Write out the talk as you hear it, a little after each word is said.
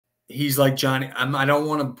he's like Johnny. I don't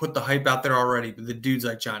want to put the hype out there already, but the dude's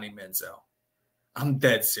like Johnny Manziel. I'm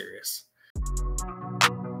dead serious.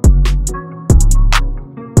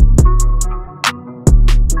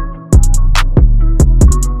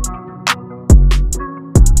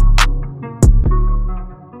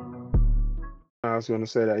 I was going to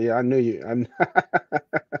say that. Yeah, I knew you.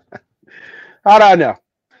 How'd I know?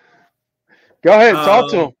 Go ahead,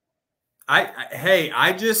 talk to him. I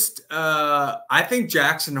think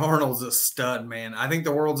Jackson Arnold's a stud, man. I think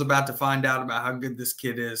the world's about to find out about how good this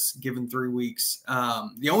kid is given 3 weeks.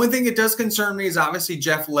 The only thing that does concern me is obviously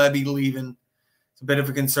Jeff Lebby leaving. It's a bit of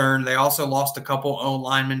a concern. They also lost a couple O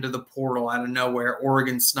linemen to the portal out of nowhere.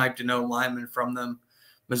 Oregon sniped an O lineman from them.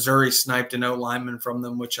 Missouri sniped an O lineman from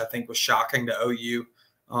them, which I think was shocking to OU.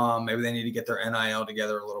 Maybe they need to get their NIL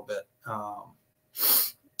together a little bit.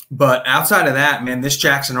 But outside of that, man, this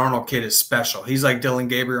Jackson Arnold kid is special. He's like Dylan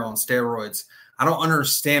Gabriel on steroids. I don't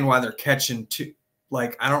understand why they're catching two.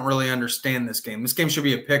 Like, I don't really understand this game. This game should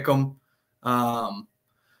be a pick 'em.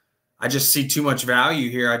 I just see too much value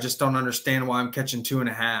here. I just don't understand why I'm catching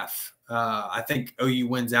 2.5. I think OU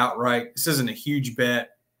wins outright. This isn't a huge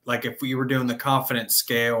bet. Like, if we were doing the confidence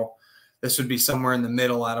scale, this would be somewhere in the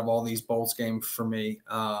middle out of all these Bolts games for me.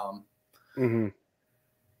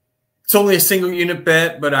 It's only a single unit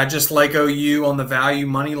bet, but I just like OU on the value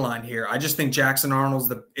money line here. I just think Jackson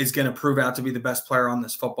Arnold is going to prove out to be the best player on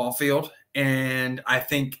this football field. And I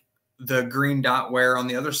think the green dot wearer on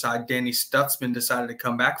the other side, Danny Stutzman, decided to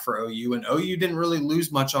come back for OU. And OU didn't really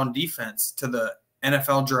lose much on defense to the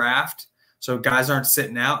NFL draft. So guys aren't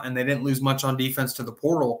sitting out, and they didn't lose much on defense to the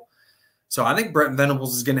portal. So I think Brent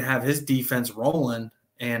Venables is going to have his defense rolling.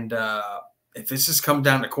 And if this just comes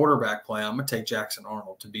down to quarterback play, I'm going to take Jackson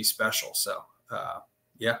Arnold to be special. So,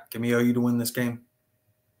 yeah, give me OU to win this game.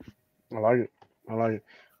 I like it. I like it.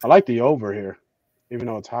 I like the over here, even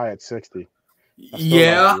though it's high at 60.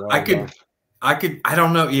 Yeah, I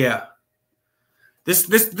don't know. Yeah. This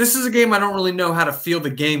is a game I don't really know how to feel the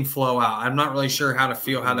game flow out. I'm not really sure how to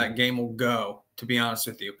feel how that game will go, to be honest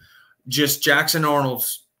with you. Just Jackson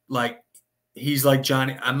Arnold's like, he's like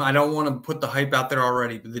Johnny. I don't want to put the hype out there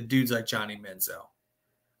already, but the dude's like Johnny Manziel.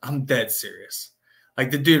 I'm dead serious.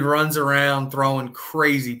 Like, the dude runs around throwing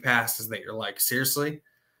crazy passes that you're like, seriously?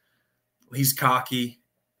 He's cocky.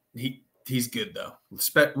 He's good, though.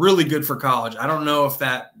 Really good for college. I don't know if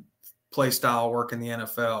that play style will work in the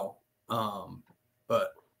NFL,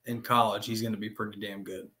 but in college, he's going to be pretty damn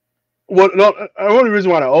good. Well, no, the only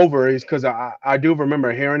reason why the over is because I do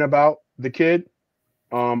remember hearing about the kid,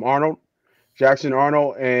 Arnold. Jackson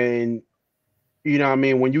Arnold, and you know what I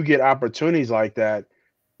mean, when you get opportunities like that,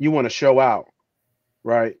 you want to show out,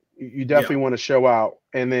 right? You definitely want to show out.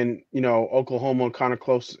 And then, you know, Oklahoma kind of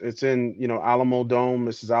close. It's in, you know, Alamo Dome.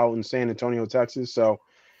 This is out in San Antonio, Texas. So,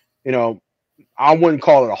 you know, I wouldn't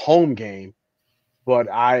call it a home game,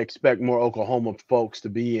 but I expect more Oklahoma folks to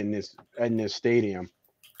be in this stadium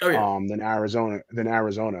than Arizona.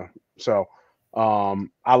 So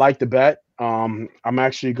I like the bet. I'm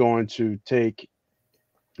actually going to take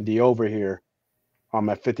the over here. I'm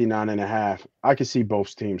at 59.5. I can see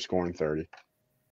both teams scoring 30.